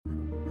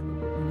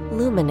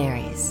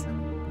Luminaries,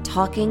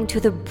 talking to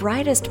the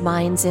brightest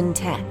minds in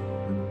tech.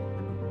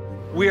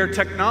 We are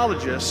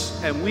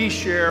technologists, and we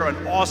share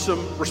an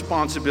awesome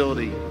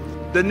responsibility.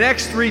 The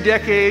next 3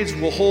 decades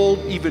will hold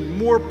even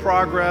more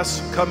progress,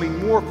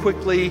 coming more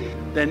quickly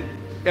than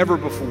ever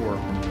before.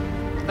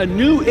 A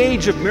new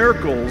age of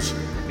miracles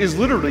is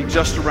literally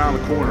just around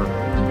the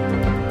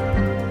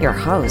corner. Your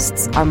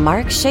hosts are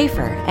Mark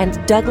Schaefer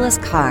and Douglas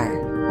Carr.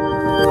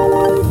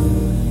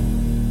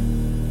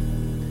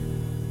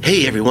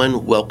 Hey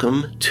everyone,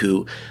 welcome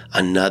to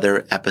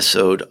another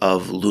episode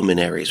of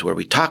Luminaries, where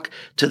we talk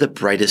to the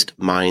brightest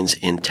minds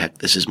in tech.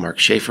 This is Mark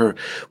Schaefer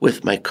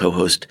with my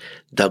co-host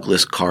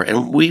Douglas Carr,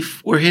 and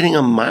we're hitting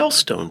a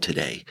milestone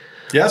today.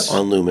 Yes.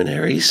 On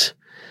Luminaries.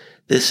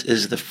 This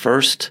is the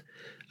first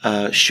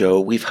show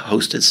we've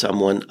hosted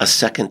someone a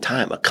second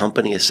time, a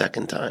company a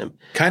second time.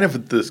 Kind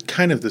of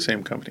the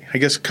same company. I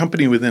guess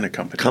company within a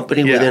company.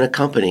 Company within a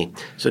company.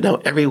 So now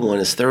everyone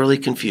is thoroughly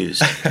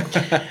confused.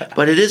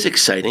 But it is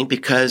exciting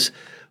because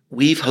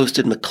we've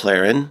hosted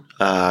McLaren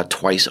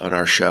twice on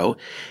our show.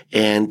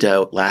 And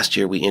last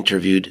year we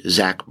interviewed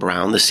Zak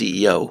Brown, the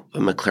CEO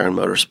of McLaren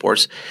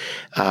Motorsports,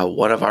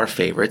 one of our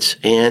favorites.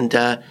 And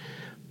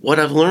what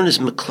I've learned is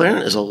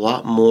McLaren is a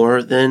lot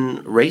more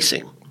than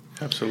racing.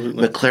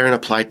 Absolutely. McLaren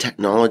Applied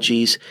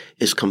Technologies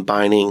is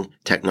combining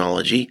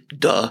technology,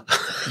 duh.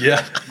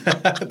 Yeah,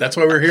 that's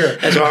why we're here.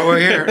 That's why we're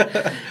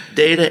here.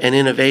 Data and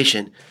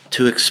innovation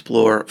to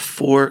explore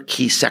 4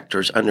 key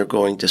sectors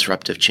undergoing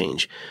disruptive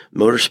change: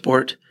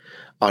 motorsport,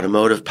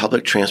 automotive,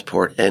 public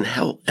transport, and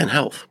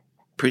health.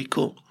 Pretty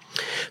cool.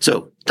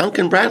 So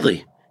Duncan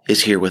Bradley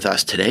is here with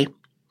us today.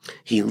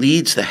 He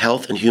leads the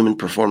Health and Human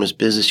Performance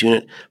Business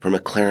Unit for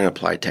McLaren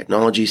Applied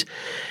Technologies.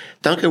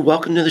 Duncan,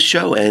 welcome to the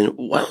show, and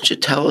why don't you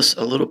tell us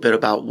a little bit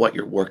about what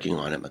you're working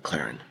on at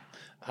McLaren?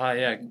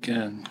 Hi,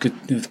 good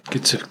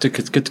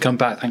to come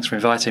back. Thanks for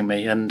inviting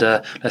me, and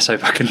let's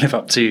hope I can live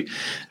up to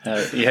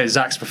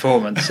Zak's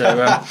performance. So,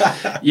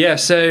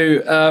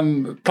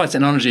 Applied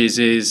Technologies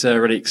is a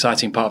really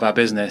exciting part of our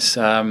business.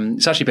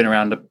 It's actually been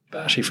around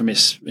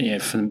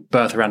from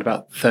birth around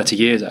about 30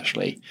 years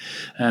actually,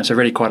 so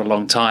really quite a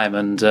long time.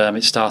 And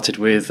it started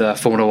with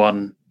Formula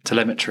One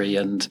telemetry,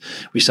 and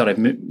we started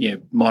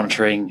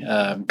monitoring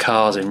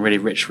cars in really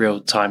rich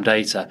real-time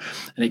data,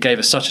 and it gave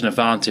us such an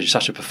advantage,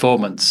 such a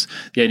performance.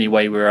 The only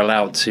way we were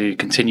allowed to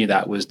continue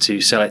that was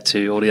to sell it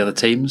to all the other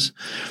teams,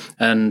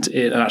 and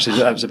actually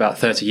that was about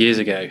 30 years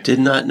ago. Did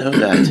not know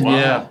that. Wow.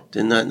 Yeah,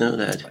 did not know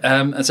that.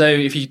 And so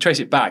if you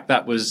trace it back,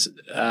 that was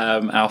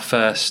our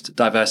first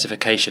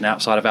diversification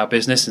outside of our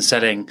business and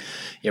selling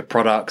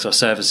products or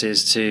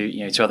services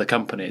to other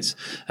companies.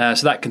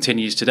 So that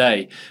continues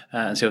today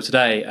until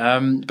today.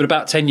 But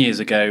about 10 years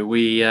ago,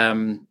 we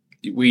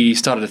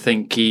started to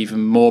think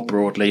even more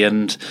broadly,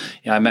 and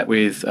I met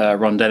with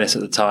Ron Dennis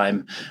at the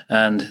time,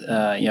 and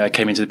I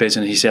came into the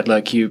business and he said,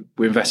 "Look,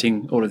 we're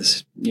investing all of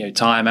this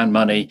time and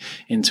money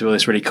into all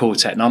this really cool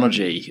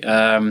technology.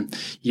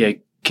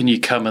 Can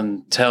you come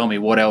and tell me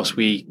what else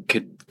we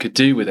could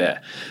do with it?"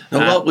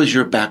 Now, what was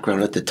your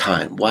background at the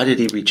time? Why did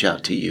he reach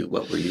out to you?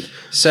 What were you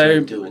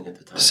doing at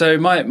the time? So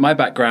my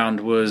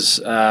background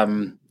was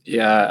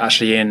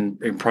actually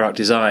in product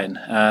design,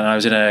 and I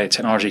was in a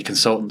technology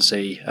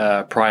consultancy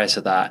prior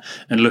to that,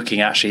 and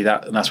looking actually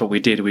and that's what we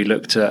did. We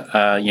looked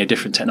at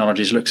different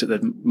technologies, looked at the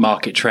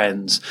market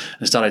trends,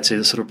 and started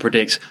to sort of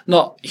predict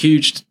not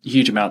huge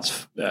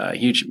amount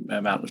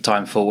of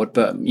time forward,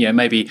 but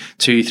maybe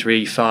 2,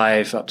 3,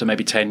 5, up to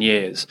maybe 10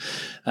 years,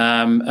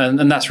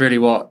 and that's really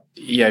what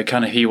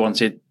kind of he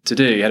wanted to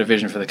do. He had a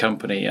vision for the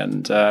company,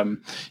 and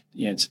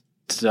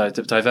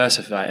to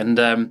diversify, and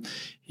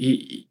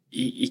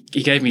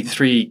He gave me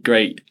 3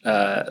 great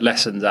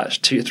lessons,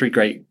 actually, 3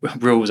 great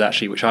rules,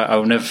 actually, which I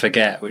will never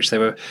forget, which they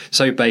were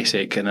so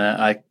basic, and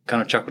I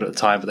kind of chuckled at the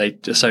time, but they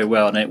did so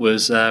well. And it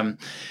was,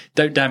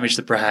 don't damage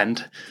the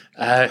brand,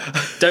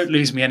 don't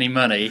lose me any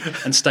money,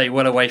 and stay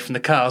well away from the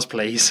cars,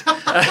 please.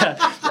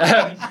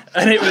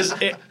 And it was,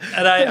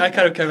 and I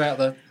kind of came out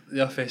the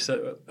office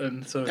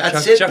and sort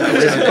of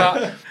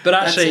chuckled.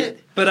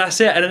 But that's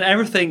it. And then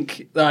everything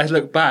that I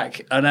look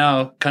back and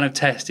now kind of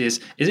test is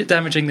it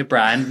damaging the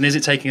brand, and is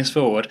it taking us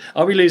forward?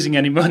 Are we losing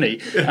any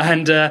money?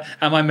 And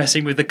am I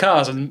messing with the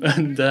cars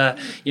and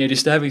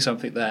disturbing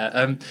something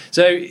there?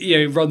 So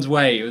Ron's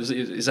way was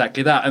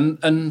exactly that,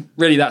 and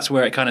really that's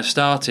where it kind of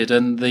started.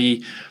 And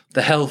the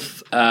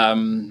health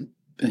and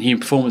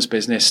human performance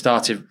business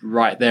started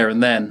right there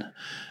and then.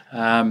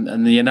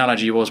 And the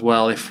analogy was,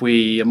 well, if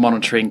we are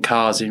monitoring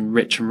cars in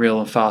rich and real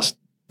and fast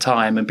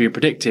time and being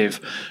predictive,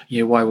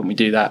 why wouldn't we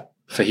do that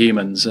for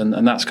humans?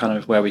 And that's kind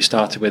of where we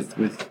started with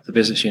the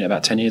business unit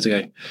about 10 years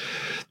ago.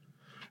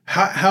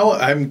 How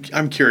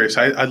I'm curious.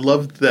 I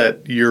love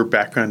that your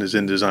background is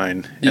in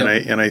design,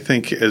 and I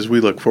think as we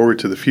look forward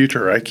to the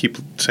future, I keep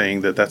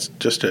saying that that's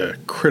just a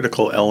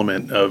critical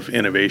element of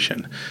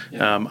innovation.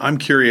 Yeah. I'm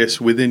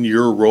curious within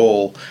your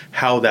role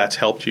how that's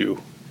helped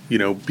you,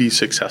 be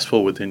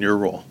successful within your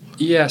role.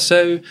 Yeah,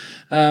 so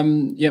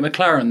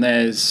McLaren,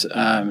 there's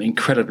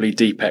incredibly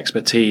deep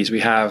expertise.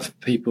 We have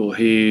people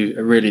who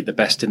are really the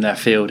best in their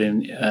field,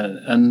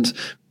 no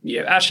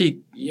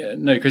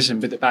criticism,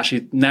 but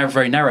actually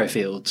very narrow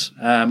fields,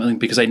 and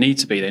because they need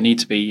to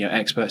be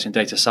experts in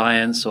data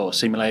science or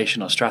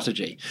simulation or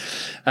strategy.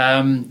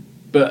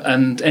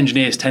 And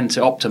engineers tend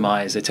to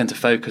optimize. They tend to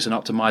focus and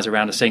optimize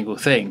around a single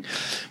thing.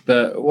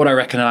 But what I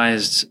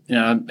recognized,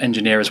 I'm an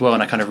engineer as well,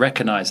 and I kind of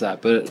recognize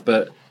that.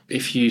 But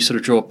if you sort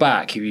of draw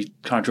back, if you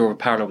kind of draw a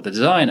parallel with a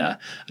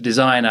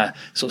designer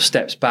sort of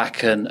steps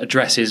back and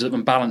addresses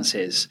and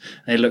balances,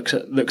 and he looks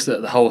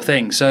at the whole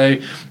thing. So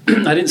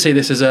I didn't see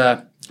this as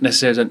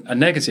necessarily a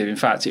negative. In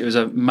fact, it was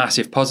a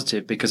massive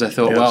positive, because I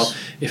thought, well,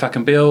 if I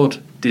can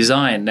build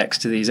design next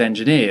to these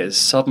engineers,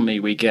 suddenly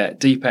we get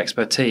deep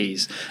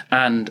expertise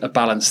and a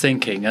balanced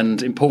thinking,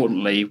 and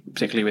importantly,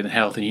 particularly within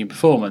health and human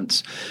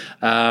performance,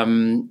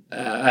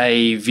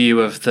 a view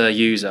of the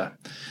user.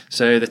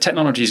 So the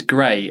technology is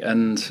great,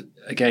 and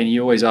again,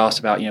 you always ask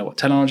about what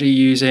technology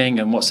you're using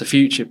and what's the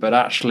future, but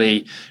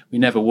actually we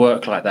never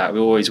work like that. We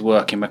always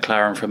work in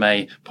McLaren from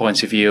a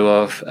point of view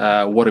of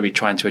what are we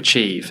trying to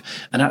achieve,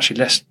 and actually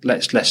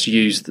let's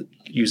use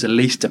the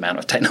least amount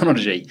of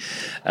technology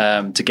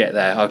to get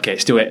there. Okay,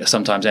 still it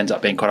sometimes ends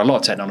up being quite a lot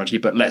of technology,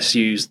 but let's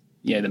use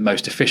the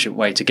most efficient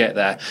way to get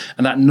there,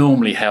 and that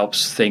normally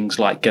helps things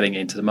like getting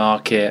into the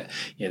market,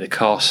 the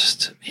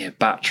cost,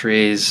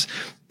 batteries,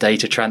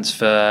 data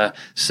transfer,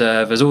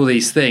 servers, all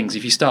these things.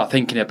 If you start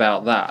thinking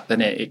about that, then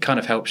it kind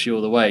of helps you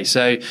all the way.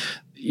 So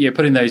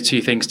putting those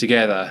two things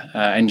together,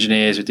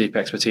 engineers with deep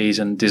expertise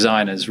and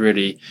designers,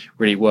 really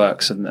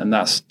works, and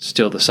that's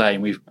still the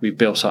same. We've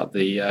built up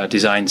the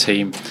design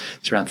team.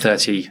 It's around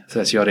 30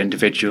 odd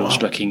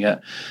individuals looking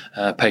at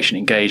patient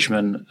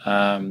engagement,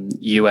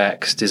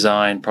 UX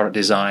design, product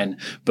design,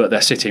 but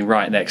they're sitting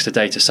right next to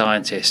data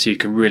scientists who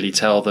can really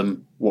tell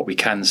them what we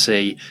can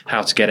see,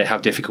 how to get it, how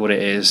difficult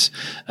it is,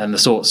 and the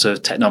sorts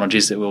of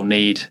technologies that we'll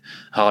need,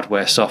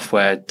 hardware,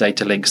 software,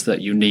 data links that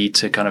you need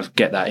to kind of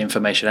get that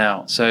information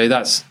out. So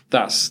that's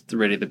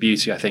really the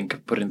beauty, I think,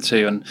 of putting the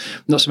two. And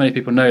not so many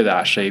people know that,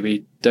 actually.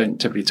 We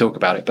don't typically talk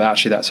about it, but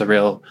actually that's a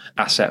real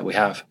asset we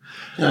have.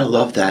 I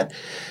love that.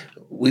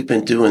 We've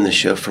been doing the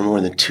show for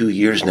more than 2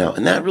 years now,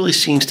 and that really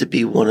seems to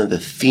be one of the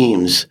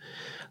themes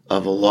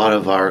of a lot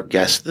of our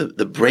guests.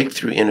 The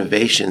breakthrough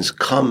innovations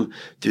come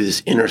through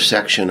this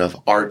intersection of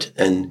art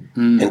and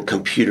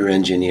computer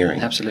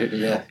engineering. Absolutely,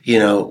 yeah.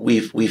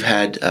 We've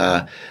had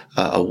a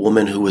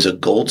woman who was a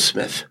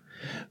goldsmith.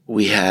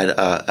 We had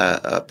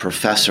a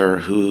professor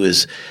who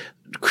is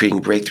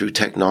creating breakthrough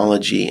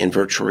technology in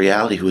virtual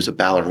reality who is a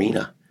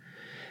ballerina.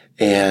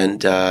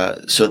 And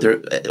so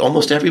there,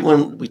 almost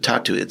everyone we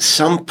talk to, at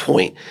some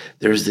point,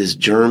 there's this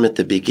germ at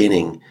the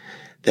beginning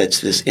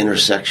that's this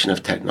intersection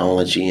of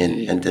technology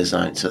and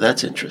design. So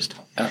that's interesting.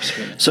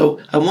 Absolutely. So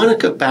I want to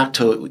go back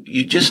to,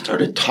 you just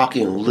started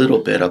talking a little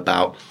bit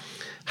about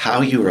how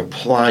you're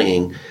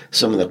applying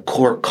some of the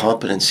core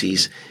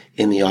competencies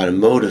in the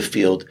automotive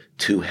field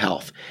to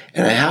health.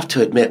 And I have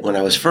to admit, when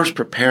I was first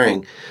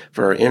preparing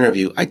for our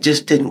interview, I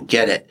just didn't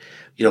get it,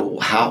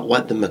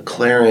 what the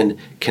McLaren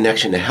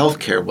connection to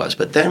healthcare was.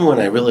 But then when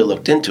I really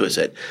looked into it, I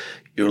said,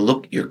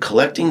 you're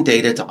collecting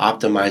data to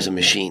optimize a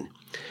machine.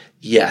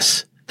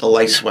 Yes. The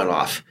lights went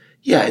off.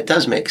 Yeah, it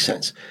does make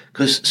sense.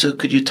 So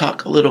could you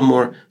talk a little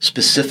more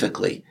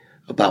specifically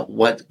about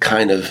what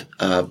kind of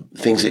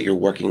things that you're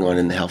working on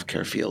in the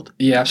healthcare field?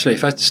 Yeah, absolutely.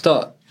 If I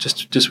start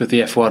just with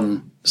the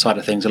F1 side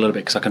of things a little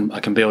bit, because I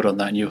can build on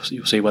that, and you'll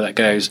see where that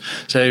goes.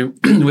 So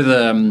with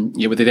the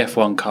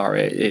F1 car,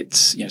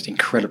 it's an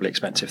incredibly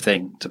expensive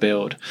thing to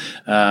build,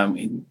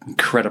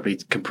 incredibly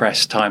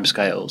compressed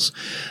timescales,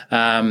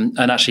 and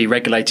actually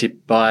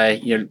regulated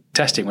by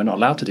testing. We're not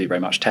allowed to do very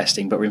much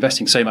testing, but we're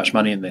investing so much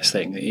money in this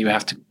thing that you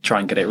have to try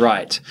and get it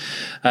right,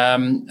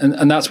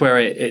 and that's where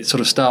it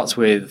sort of starts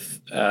with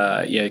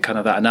kind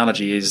of that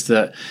analogy is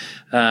that.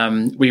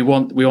 We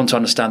want to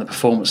understand the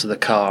performance of the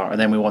car, and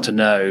then we want to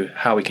know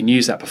how we can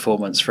use that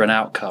performance for an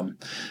outcome.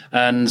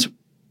 And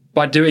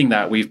by doing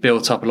that, we've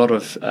built up a lot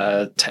of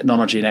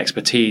technology and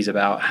expertise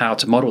about how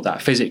to model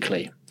that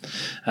physically.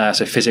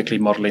 So physically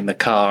modeling the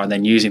car and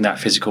then using that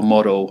physical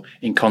model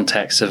in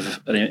context of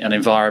an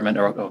environment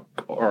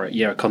or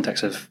a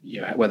context of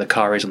where the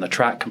car is on the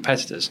track,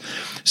 competitors.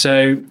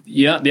 So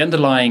the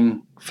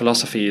underlying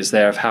philosophy is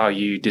there of how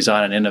you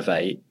design and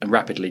innovate, and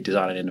rapidly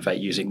design and innovate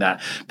using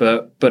that.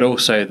 But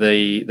also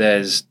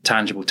there's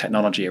tangible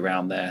technology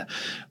around there,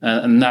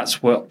 and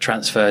that's what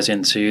transfers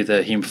into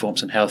the human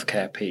performance and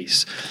healthcare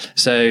piece.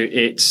 So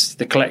it's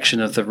the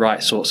collection of the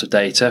right sorts of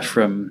data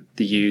from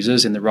the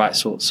users in the right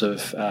sorts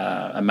of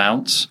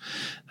amounts.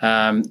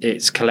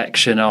 It's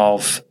collection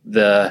of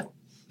the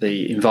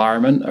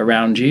environment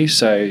around you.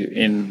 So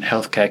in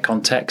healthcare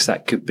context,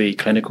 that could be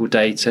clinical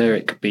data,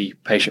 it could be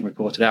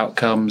patient-reported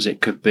outcomes,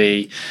 it could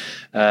be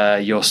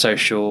your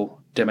social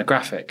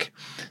demographic.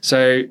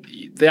 So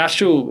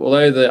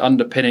although the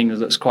underpinning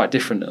looks quite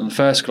different on the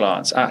first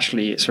glance,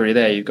 actually it's already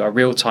there. You've got a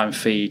real-time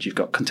feed, you've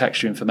got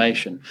contextual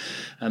information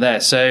there.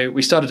 So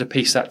we started to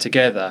piece that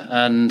together,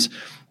 and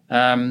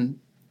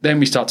then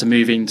we start to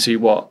move into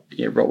what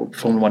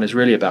Formula One is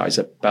really about, is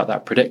about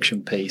that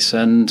prediction piece.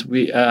 And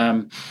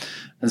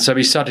so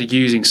we started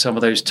using some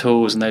of those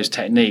tools and those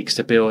techniques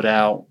to build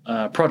out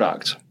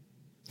product.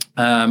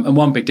 And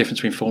one big difference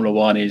between Formula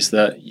One is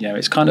that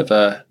it's kind of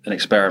an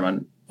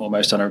experiment,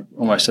 almost on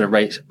a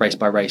race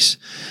by race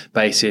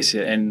basis,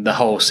 and the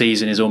whole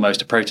season is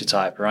almost a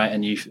prototype, right?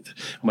 And you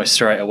almost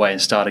throw it away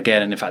and start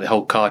again. And in fact, the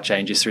whole car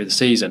changes through the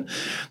season.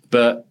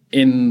 But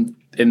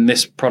in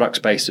this product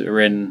space that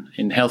we're in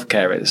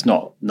healthcare, it's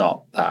not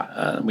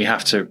that. We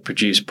have to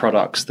produce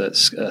products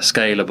that's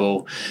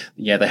scalable.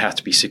 Yeah, they have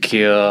to be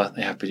secure.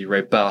 They have to be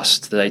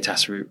robust. The data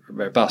has to be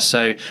robust.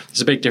 So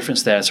there's a big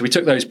difference there. So we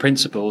took those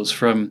principles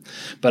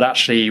but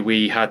actually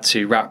we had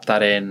to wrap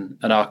that in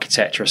an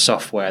architecture, a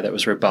software that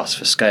was robust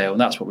for scale, and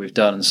that's what we've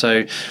done. And so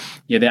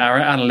our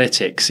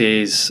analytics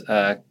is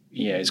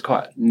it's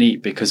quite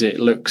neat because it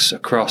looks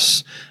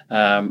across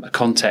a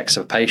context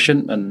of a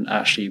patient, and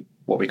actually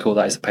what we call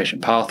that is the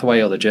patient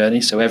pathway or the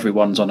journey. So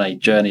everyone's on a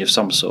journey of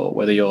some sort,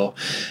 whether you're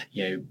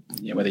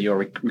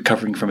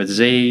recovering from a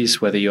disease,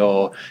 whether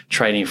you're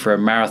training for a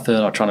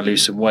marathon or trying to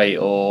lose some weight,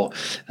 or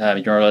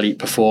you're an elite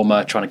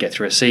performer trying to get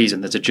through a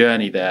season. There's a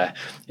journey there.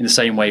 In the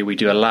same way we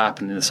do a lap,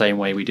 and in the same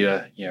way we do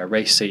a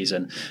race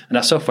season. And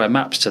our software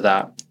maps to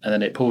that, and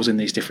then it pulls in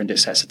these different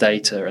sets of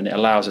data, and it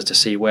allows us to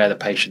see where the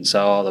patients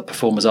are, the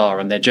performers are,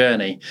 and their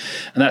journey.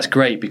 And that's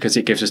great because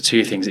it gives us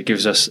two things. It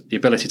gives us the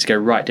ability to go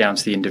right down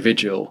to the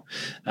individual,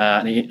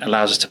 and it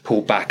allows us to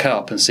pull back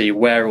up and see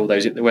where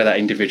that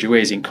individual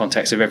is in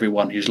context of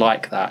everyone who's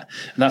like that.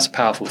 And that's a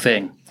powerful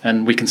thing.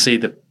 And we can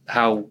see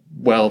how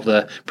well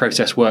the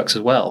process works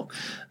as well.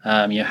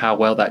 How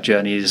well that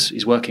journey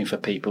is working for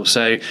people.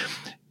 So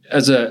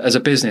as a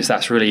business,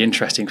 that's really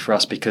interesting for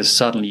us, because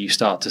suddenly you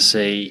start to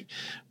see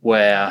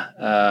where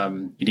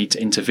you need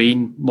to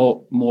intervene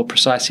more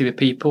precisely with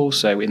people.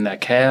 So in their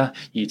care,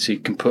 you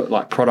can put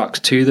products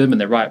to them in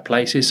the right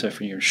places. So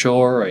from your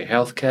insurer or your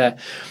healthcare,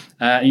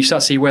 and you start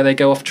to see where they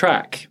go off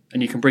track,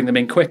 and you can bring them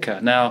in quicker.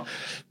 Now,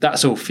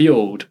 that's all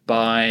fueled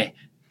by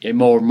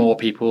more and more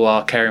people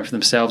are caring for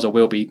themselves, or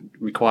will be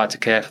required to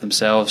care for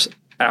themselves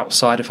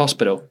outside of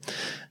hospital.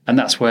 And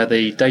that's where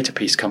the data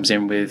piece comes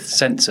in with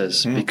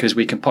sensors, because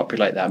we can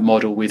populate that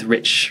model with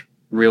rich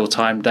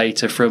real-time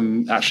data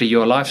from actually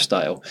your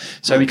lifestyle.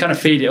 So we kind of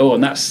feed it all,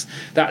 and that's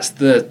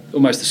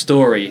almost the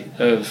story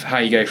of how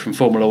you go from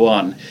Formula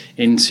One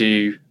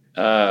into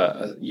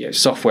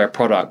software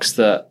products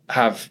that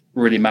have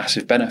really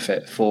massive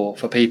benefit for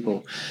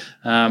people.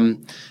 So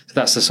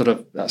that's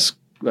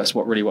that's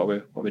what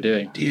we're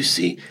doing. Do you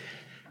see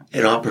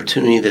an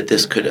opportunity that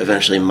this could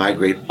eventually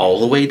migrate all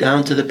the way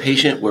down to the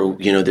patient, where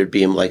there'd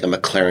be like a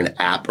McLaren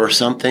app or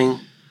something?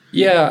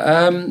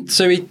 Yeah.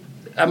 So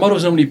our model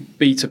is normally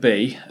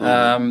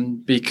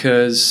B2B,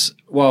 because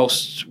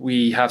whilst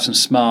we have some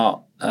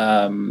smart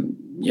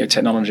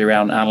technology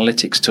around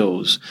analytics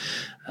tools,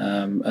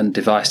 and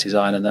device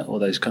design and all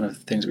those kind of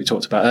things that we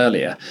talked about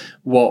earlier,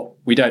 what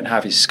we don't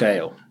have is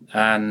scale.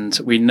 And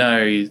we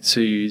know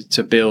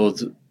to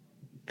build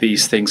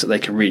these things that they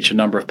can reach a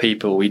number of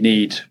people, we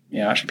need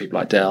actually people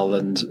like Dell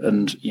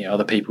and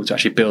other people to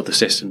actually build the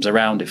systems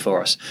around it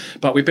for us.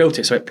 But we built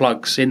it so it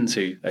plugs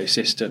into those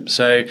systems.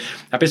 So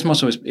our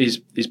business model is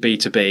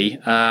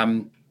B2B,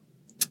 and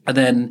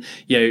then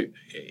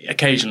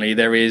occasionally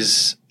there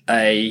is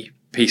a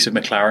piece of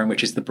McLaren,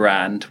 which is the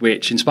brand,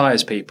 which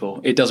inspires people.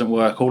 It doesn't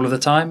work all of the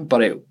time,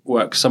 but it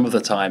works some of the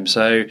time.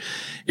 So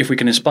if we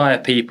can inspire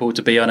people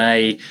to be on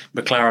a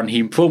McLaren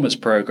Human Performance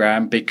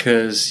program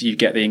because you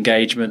get the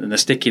engagement and the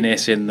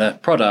stickiness in the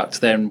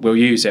product, then we'll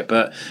use it.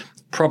 But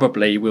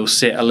probably we'll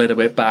sit a little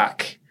bit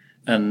back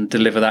and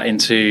deliver that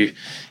into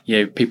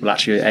people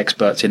actually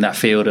experts in that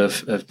field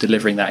of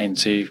delivering that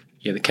into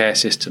the care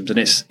systems. And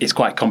it's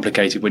quite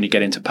complicated when you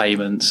get into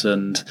payments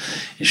and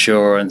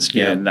insurance,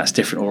 and that's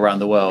different all around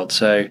the world.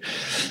 So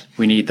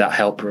we need that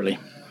help, really.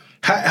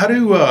 How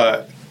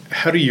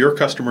do your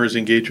customers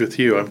engage with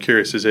you? I'm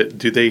curious.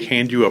 Do they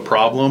hand you a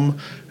problem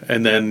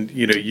and then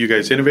you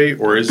guys innovate,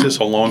 or is this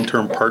a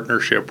long-term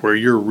partnership where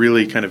you're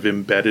really kind of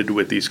embedded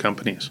with these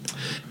companies?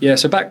 Yeah.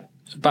 So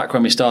back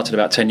when we started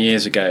about 10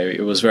 years ago,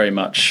 we were very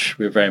much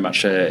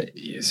to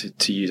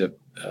use a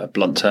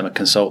blunt term, a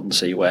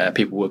consultancy, where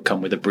people would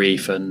come with a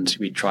brief and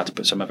we try to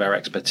put some of our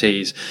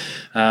expertise.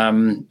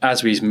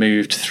 As we've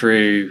moved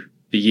through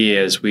the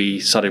years, we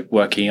started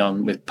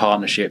working with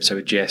partnerships. So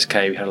with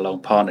GSK, we had a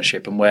long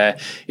partnership, and where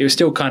it was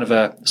still kind of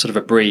a sort of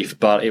a brief,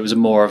 but it was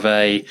more of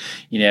a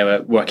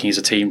working as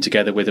a team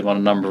together with them on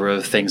a number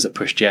of things that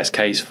pushed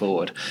GSK's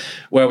forward.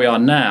 Where we are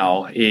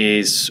now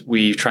is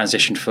we've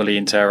transitioned fully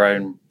into our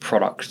own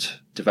product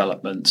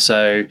development.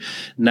 So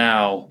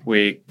now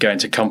we're going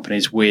to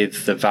companies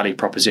with the value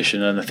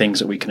proposition and the things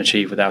that we can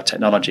achieve with our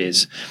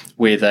technologies,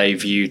 with a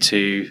view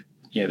to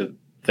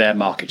their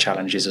market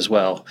challenges as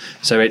well.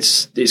 So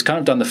it's kind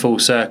of done the full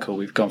circle.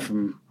 We've gone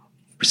from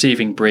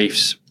receiving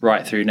briefs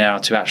right through now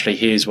to actually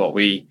here's what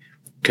we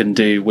can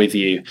do with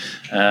you,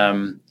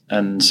 and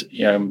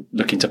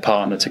looking to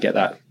partner to get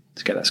that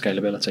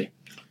scalability.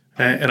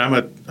 And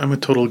I'm a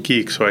total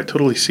geek, so I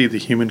totally see the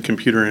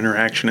human-computer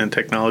interaction and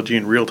technology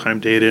and real-time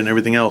data and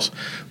everything else.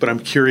 But I'm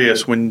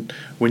curious, when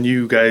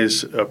you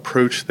guys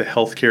approached the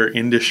healthcare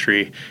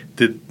industry,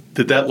 did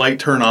that light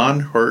turn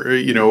on, or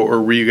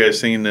were you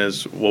guys thinking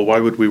as well? Why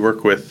would we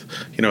work with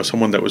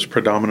someone that was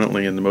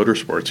predominantly in the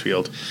motorsports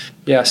field?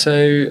 Yeah,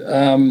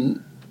 so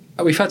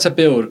we've had to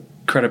build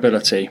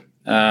credibility.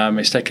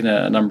 It's taken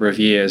a number of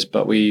years,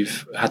 but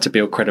we've had to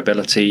build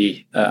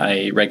credibility at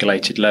a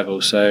regulated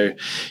level. So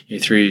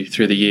through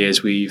the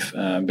years, we've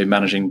been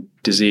managing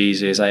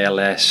diseases,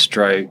 ALS,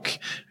 stroke,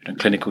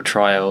 clinical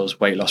trials,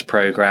 weight loss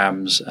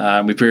programs.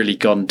 We've really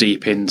gone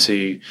deep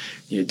into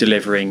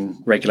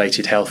delivering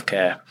regulated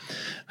healthcare.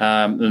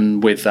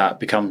 And with that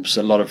becomes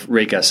a lot of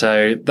rigor.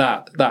 So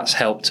that's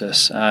helped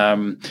us,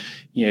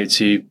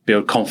 to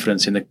build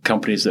confidence in the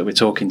companies that we're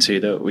talking to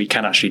that we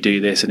can actually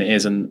do this, and it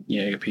isn't,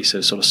 a piece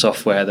of sort of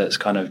software that's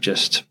kind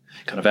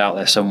of out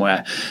there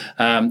somewhere.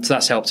 So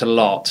that's helped a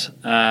lot.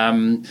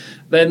 Then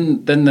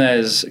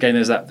there's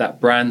that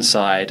brand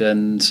side,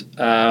 and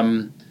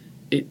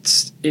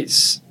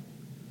it's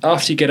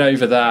after you get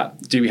over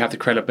that, do we have the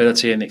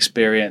credibility and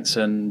experience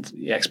and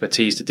the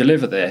expertise to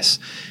deliver this?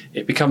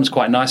 It becomes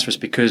quite nice for us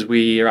because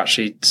we are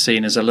actually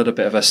seen as a little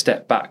bit of a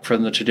step back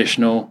from the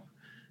traditional,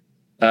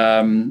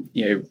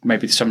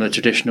 maybe some of the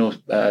traditional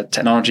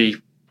technology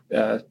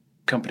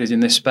companies in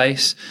this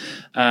space.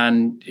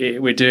 And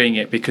we're doing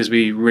it because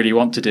we really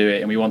want to do it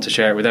and we want to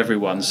share it with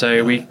everyone.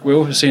 So we're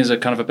also seen as a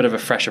kind of a bit of a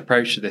fresh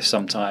approach to this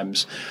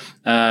sometimes.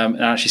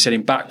 And actually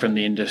sitting back from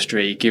the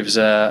industry gives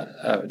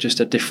just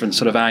a different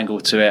sort of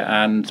angle to it.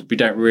 And we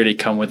don't really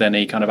come with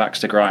any kind of axe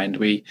to grind.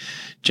 We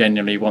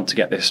genuinely want to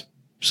get this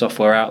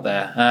software out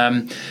there.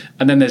 And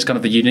then there's kind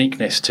of the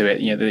uniqueness to it,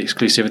 the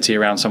exclusivity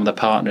around some of the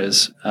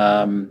partners.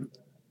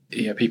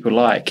 People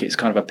like it's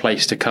kind of a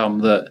place to come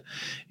that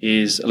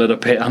is a little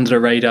bit under the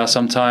radar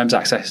sometimes,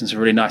 accessing some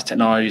really nice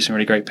technology, some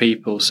really great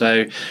people.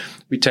 So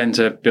we tend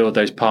to build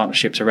those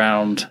partnerships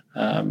around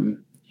a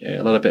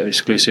little bit of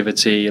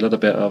exclusivity, a little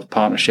bit of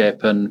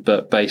partnership,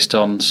 but based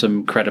on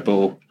some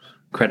credible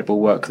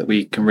work that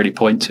we can really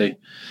point to.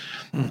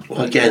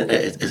 Well, again,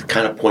 it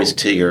kind of points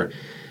to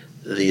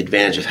the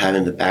advantage of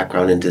having the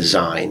background in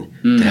design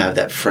to have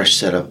that fresh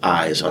set of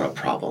eyes on a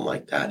problem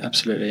like that.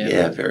 Absolutely.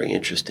 Yeah, very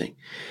interesting.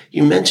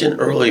 You mentioned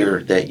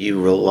earlier that you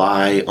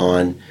rely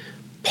on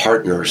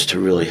partners to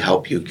really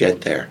help you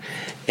get there.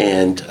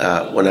 And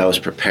when I was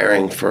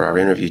preparing for our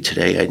interview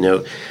today, I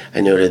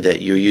noted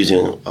that you're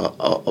using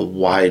a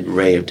wide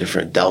array of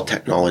different Dell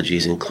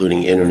technologies,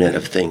 including Internet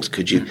of Things.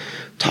 Could you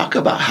talk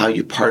about how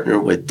you partner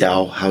with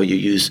Dell, how you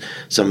use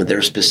some of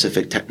their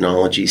specific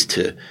technologies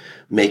to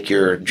make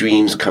your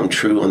dreams come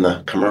true on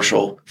the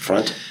commercial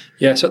front?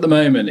 Yeah, so at the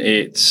moment,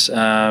 it's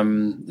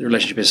the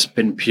relationship has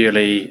been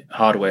purely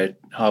hardware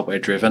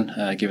driven,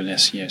 giving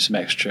us some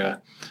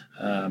extra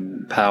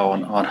power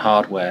on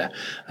hardware.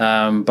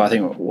 But I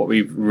think what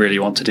we really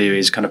want to do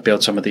is kind of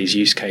build some of these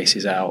use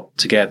cases out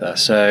together.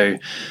 So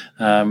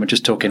we're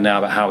just talking now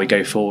about how we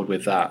go forward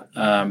with that.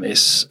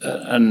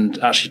 And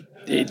actually,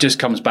 it just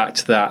comes back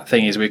to that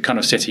thing is we're kind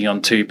of sitting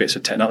on two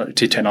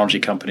technology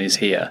companies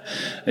here.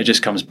 It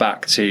just comes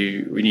back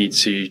to we need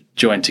to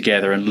join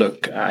together and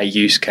look at a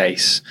use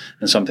case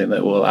and something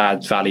that will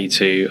add value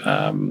to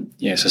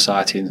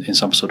society in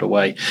some sort of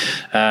way.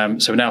 So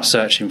we're now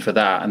searching for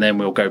that, and then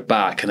we'll go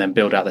back and then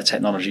build out the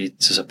technology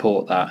to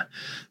support that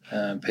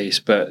piece.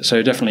 But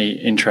so definitely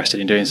interested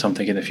in doing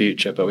something in the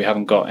future, but we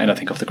haven't got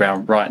anything off the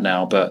ground right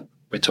now. But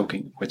we're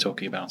talking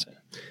about it.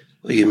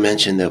 Well, you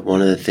mentioned that one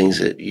of the things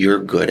that you're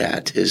good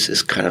at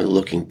is kind of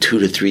looking 2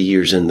 to 3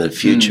 years in the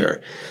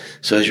future.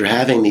 So as you're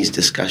having these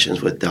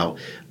discussions with Dell,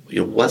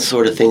 what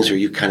sort of things are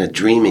you kind of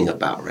dreaming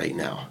about right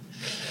now?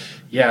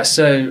 Yeah,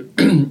 so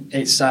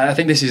it's. I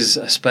think this is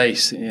a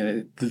space.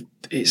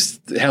 It's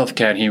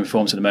healthcare and human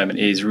performance at the moment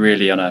is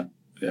really on a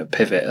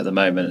pivot at the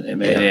moment. I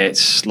mean,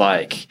 it's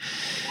like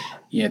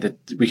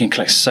we can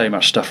collect so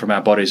much stuff from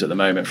our bodies at the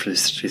moment for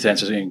these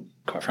sensors.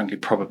 Quite frankly,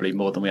 probably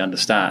more than we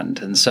understand.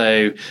 And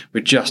so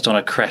we're just on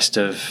a crest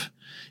of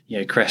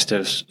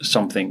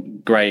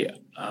something great,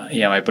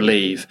 I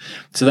believe.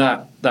 So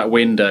that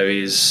window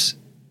is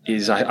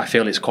I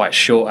feel it's quite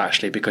short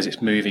actually because it's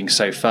moving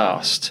so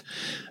fast.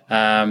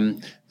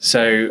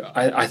 So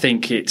I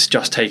think it's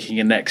just taking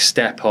a next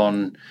step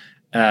on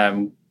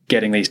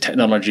getting these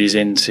technologies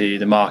into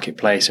the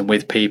marketplace and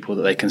with people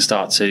that they can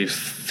start to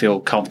feel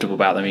comfortable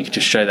about them. You can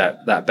just show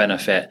that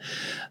benefit.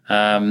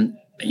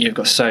 You've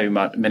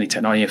got many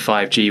technology.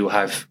 5G will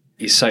have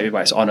it's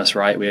on us,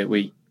 right?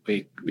 We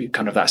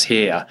kind of that's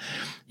here.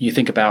 you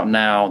think about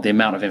now the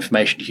amount of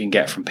information you can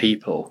get from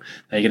people,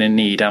 you're going to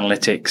need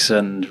analytics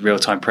and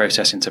real-time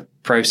processing to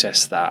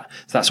process that.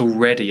 So that's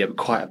already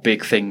quite a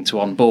big thing to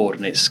onboard,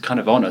 and it's kind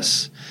of on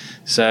us.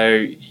 So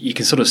you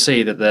can sort of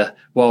see that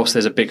whilst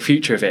there's a big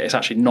future of it, it's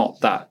actually not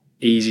that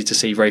easy to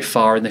see very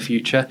far in the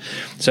future.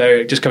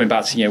 So just coming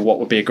back to, what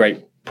would be a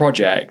great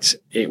project,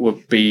 it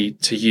would be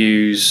to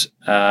use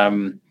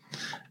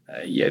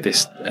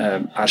this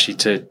actually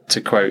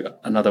to quote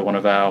another one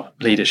of our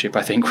leadership,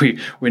 I think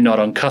we're not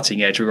on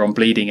cutting edge, we're on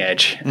bleeding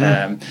edge.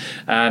 I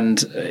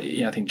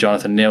think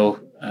Jonathan Neal,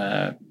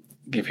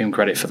 give him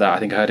credit for that. I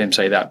think I heard him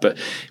say that, but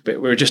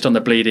we're just on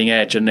the bleeding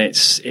edge, and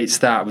it's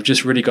that we've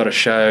just really got to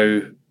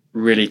show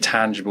really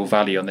tangible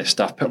value on this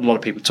stuff. A lot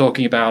of people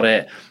talking about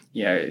it,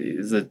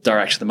 the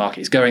direction of the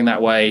market is going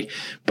that way,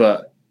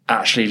 but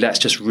actually let's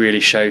just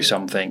really show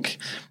something,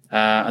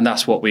 and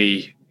that's what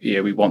we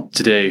want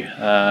to do.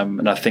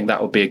 And I think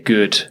that would be a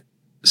good,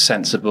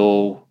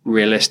 sensible,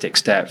 realistic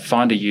step.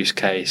 Find a use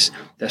case.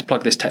 Let's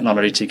plug this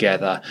technology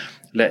together.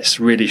 Let's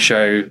really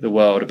show the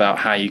world about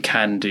how you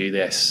can do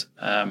this,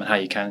 and how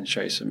you can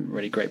show some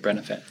really great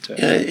benefit to it.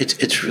 Yeah,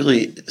 it's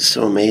really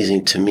so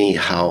amazing to me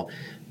how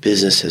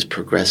business has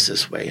progressed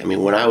this way. I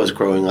mean, when I was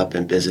growing up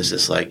in business,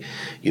 it's like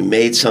you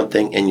made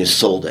something and you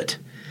sold it.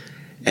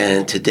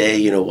 And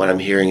today, what I'm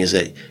hearing is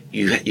that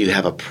you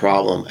have a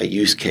problem, a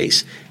use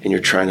case, and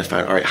you're trying to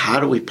find, all right, how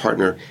do we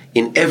partner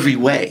in every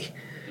way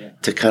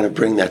to kind of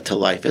bring that to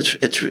life?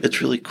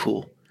 It's really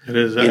cool. It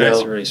is.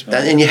 It's really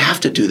smart. And you have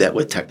to do that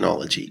with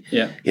technology.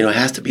 Yeah. It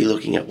has to be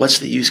looking at what's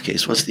the use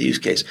case,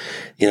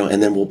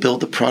 and then we'll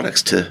build the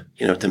products to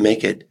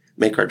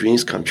make our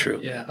dreams come true.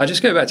 Yeah. I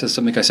just go back to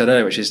something I said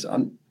earlier, which is,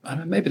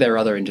 maybe there are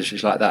other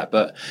industries like that,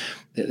 but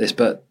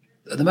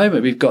at the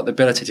moment, we've got the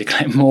ability to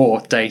collect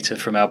more data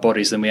from our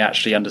bodies than we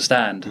actually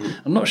understand.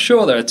 I'm not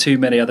sure there are too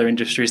many other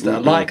industries that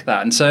are like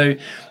that. And so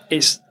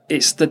it's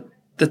the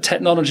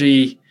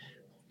technology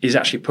is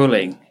actually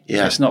pulling. Yeah.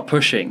 So it's not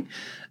pushing.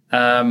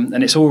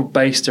 And it's all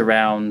based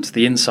around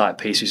the insight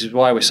piece, which is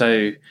why we're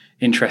so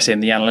interested in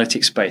the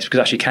analytics space,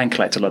 because actually you can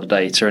collect a lot of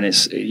data, and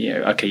it's,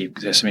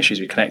 there's some issues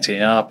with connecting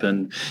it up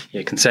and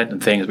consent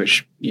and things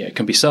which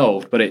can be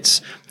solved, but it's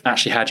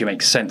actually how do you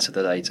make sense of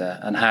the data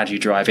and how do you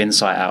drive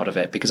insight out of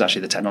it, because actually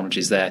the technology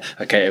is there.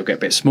 Okay, it'll get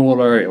a bit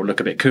smaller, it'll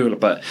look a bit cooler,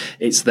 but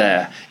it's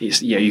there.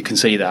 It's you can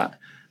see that.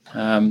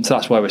 So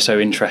that's why we're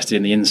so interested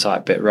in the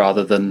insight bit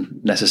rather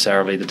than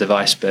necessarily the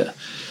device bit.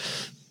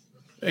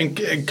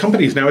 And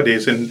companies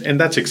nowadays, and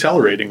that's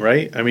accelerating,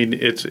 right? I mean,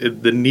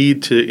 the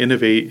need to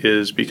innovate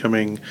is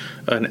becoming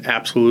an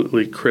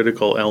absolutely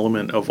critical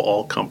element of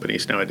all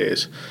companies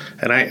nowadays.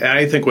 And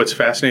I think what's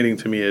fascinating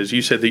to me is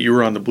you said that you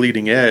were on the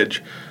bleeding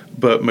edge,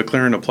 but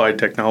McLaren Applied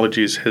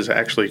Technologies has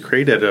actually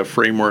created a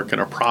framework and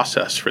a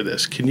process for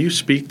this. Can you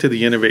speak to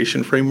the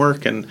innovation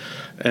framework and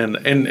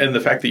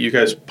the fact that you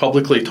guys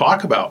publicly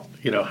talk about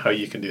how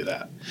you can do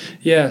that?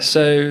 Yeah.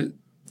 So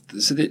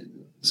the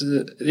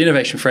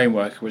innovation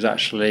framework was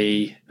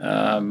actually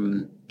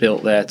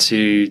built there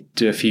to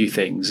do a few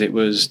things. It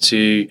was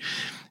to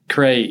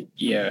create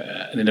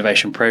an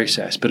innovation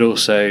process, but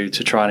also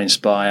to try and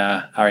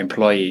inspire our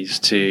employees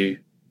to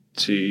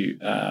actually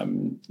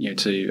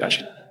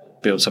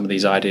build some of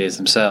these ideas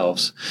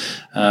themselves.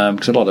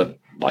 Because a lot of,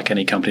 like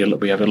any company,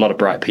 we have a lot of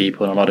bright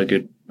people and a lot of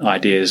good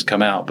ideas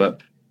come out,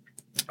 but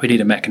we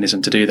need a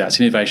mechanism to do that.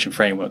 So innovation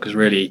framework is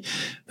really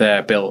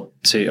are built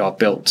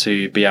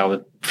to be able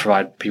to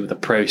provide people with a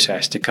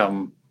process to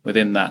come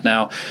within that.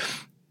 Now,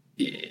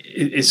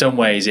 in some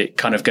ways, it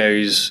kind of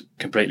goes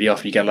completely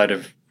off. You get a load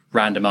of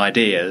random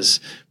ideas,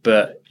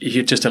 but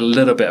you just a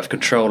little bit of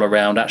control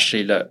around,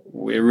 actually, look,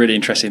 we're really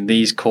interested in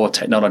these core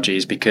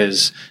technologies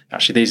because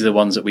actually these are the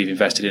ones that we've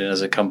invested in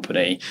as a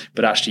company.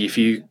 But actually, if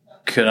you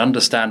can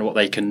understand what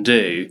they can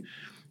do,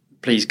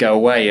 please go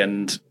away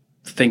and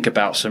think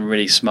about some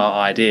really smart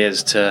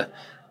ideas to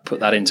put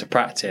that into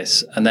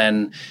practice. And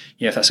then,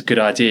 if that's a good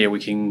idea, we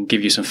can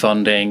give you some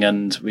funding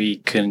and we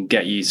can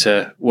get you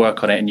to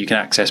work on it, and you can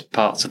access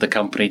parts of the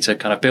company to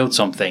kind of build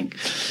something.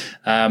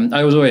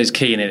 I was always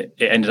keen. It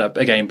ended up,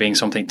 again, being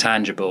something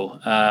tangible.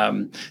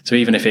 So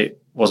even if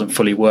it wasn't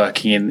fully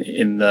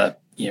working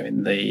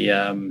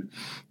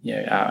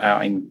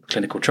out in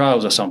clinical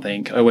trials or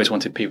something, I always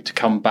wanted people to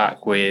come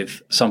back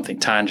with something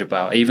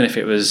tangible, even if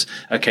it was,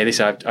 okay,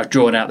 I've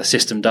drawn out the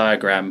system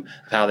diagram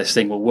of how this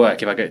thing will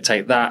work. If I go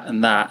take that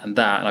and that and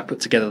that, and I put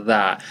together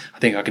that, I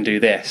think I can do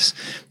this.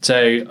 So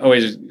I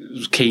always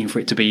was keen for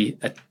it to be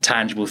a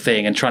tangible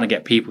thing, and trying to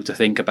get people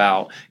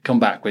to come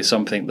back with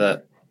something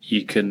that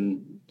you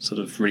can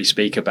sort of really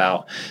speak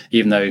about,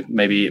 even though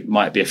maybe it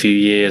might be a few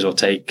years or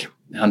take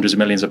hundreds of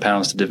millions of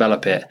pounds to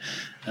develop it.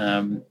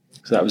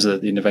 So that was the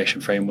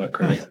innovation framework,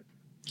 really.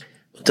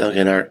 Well,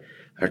 Duncan, our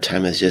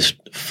time has just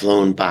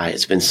flown by.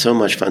 It's been so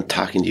much fun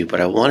talking to you,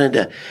 but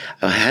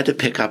I had to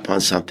pick up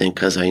on something,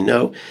 because I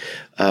know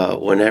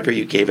whenever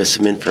you gave us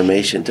some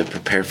information to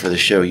prepare for the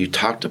show, you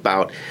talked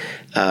about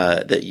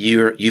that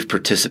you've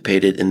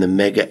participated in the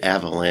Mega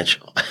Avalanche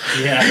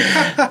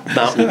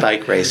mountain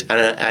bike race.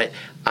 And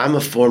I'm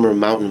a former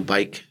mountain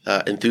bike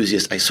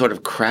enthusiast. I sort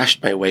of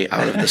crashed my way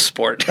out of the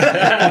sport.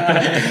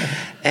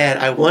 And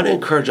I want to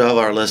encourage all of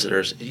our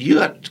listeners, you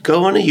have to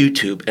go on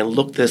YouTube and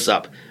look this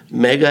up,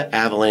 Mega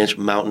Avalanche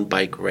Mountain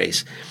Bike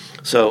Race.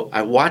 So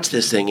I watched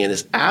this thing, and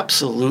it's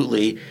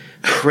absolutely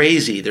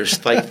crazy.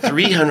 There's like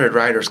 300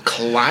 riders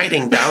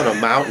colliding down a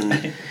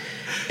mountain.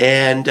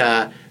 And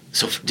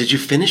so did you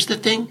finish the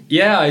thing?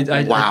 Yeah,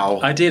 I wow.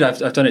 I did.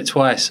 I've done it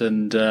twice,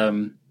 and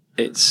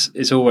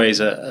it's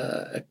always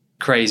a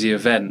crazy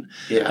event.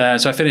 Yeah.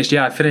 So I finished.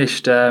 I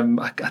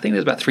think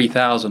there's about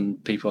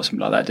 3,000 people or something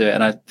like that do it.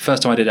 And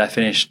first time I did it, I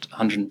finished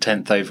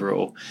 110th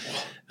overall.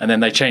 And then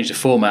they changed the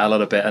format a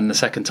little bit. And the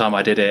second time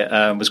I did it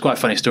was quite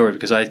a funny story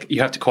because you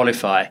have to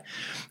qualify.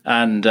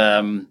 And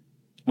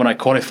when I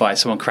qualified,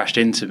 someone crashed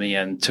into me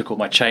and took all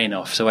my chain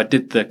off. So I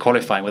did the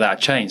qualifying without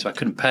a chain, so I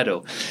couldn't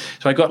pedal.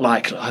 So I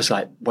was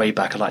way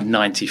back at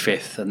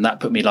 95th, and that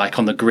put me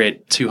on the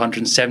grid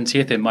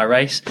 270th in my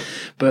race.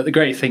 But the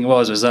great thing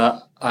was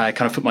that I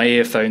kind of put my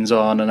earphones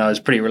on and I was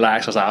pretty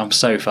relaxed. I was like, I'm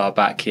so far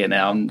back here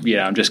now. I'm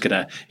just going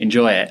to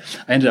enjoy it.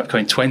 I ended up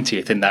coming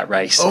 20th in that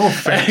race. Oh,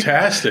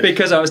 fantastic.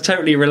 Because I was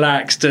totally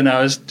relaxed and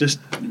I was just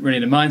really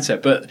in the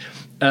mindset. But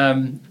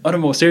on a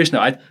more serious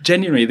note,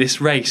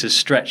 this race has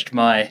stretched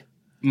my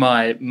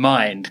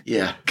mind.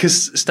 Yeah.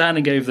 Because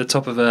standing over the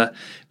top of a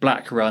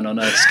black run on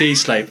a ski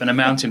slope and a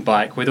mountain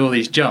bike with all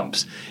these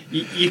jumps,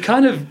 you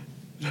can't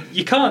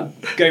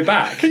go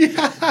back.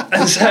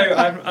 And so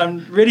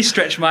I'm really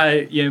stretched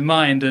my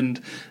mind and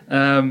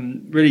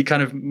really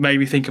kind of made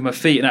me think on my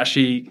feet, and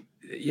actually,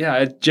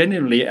 it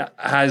genuinely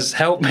has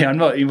helped me.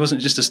 It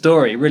wasn't just a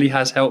story. It really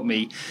has helped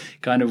me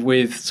kind of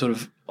with sort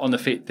of on the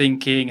feet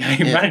thinking,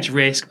 manage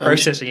risk,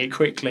 processing it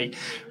quickly.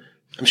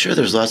 I'm sure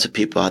there's lots of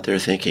people out there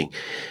thinking,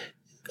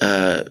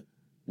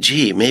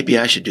 gee, maybe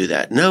I should do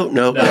that. No. And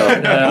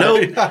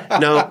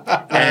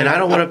I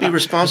don't want to be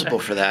responsible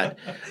for that.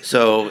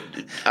 So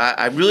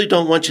I really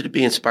don't want you to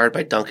be inspired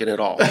by Duncan at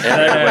all.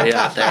 Everybody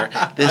out there,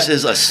 this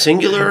is a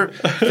singular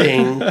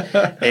thing,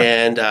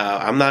 and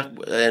I'm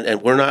not,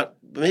 and we're not.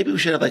 Maybe we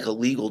should have a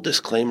legal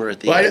disclaimer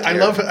at the end. I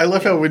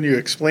love how when you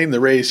explained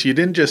the race, you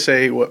didn't just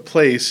say what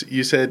place,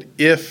 you said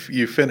if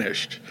you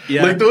finished.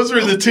 Yeah. Those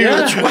were the two.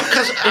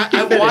 Because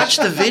I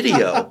watched the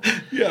video,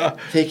 Yeah.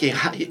 thinking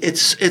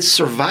it's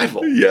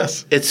survival.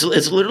 Yes. It's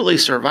literally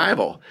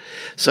survival.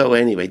 So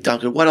anyway,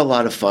 Duncan, what a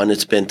lot of fun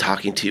it's been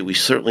talking to you. We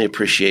certainly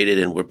appreciate it,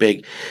 and we're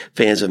big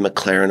fans of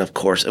McLaren, of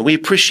course. And we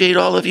appreciate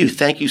all of you.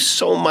 Thank you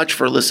so much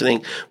for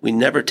listening. We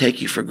never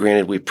take you for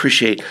granted. We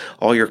appreciate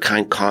all your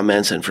kind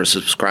comments and for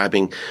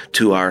subscribing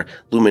to our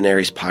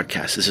Luminaries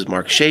podcast. This is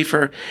Mark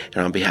Schaefer,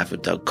 and on behalf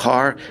of Doug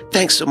Carr,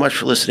 thanks so much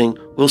for listening.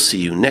 We'll see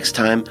you next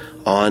time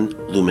on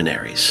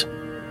Luminaries.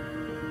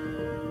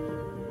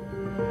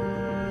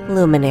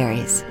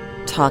 Luminaries,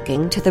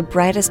 talking to the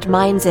brightest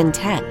minds in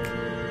tech,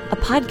 a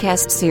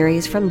podcast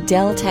series from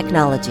Dell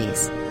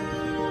Technologies.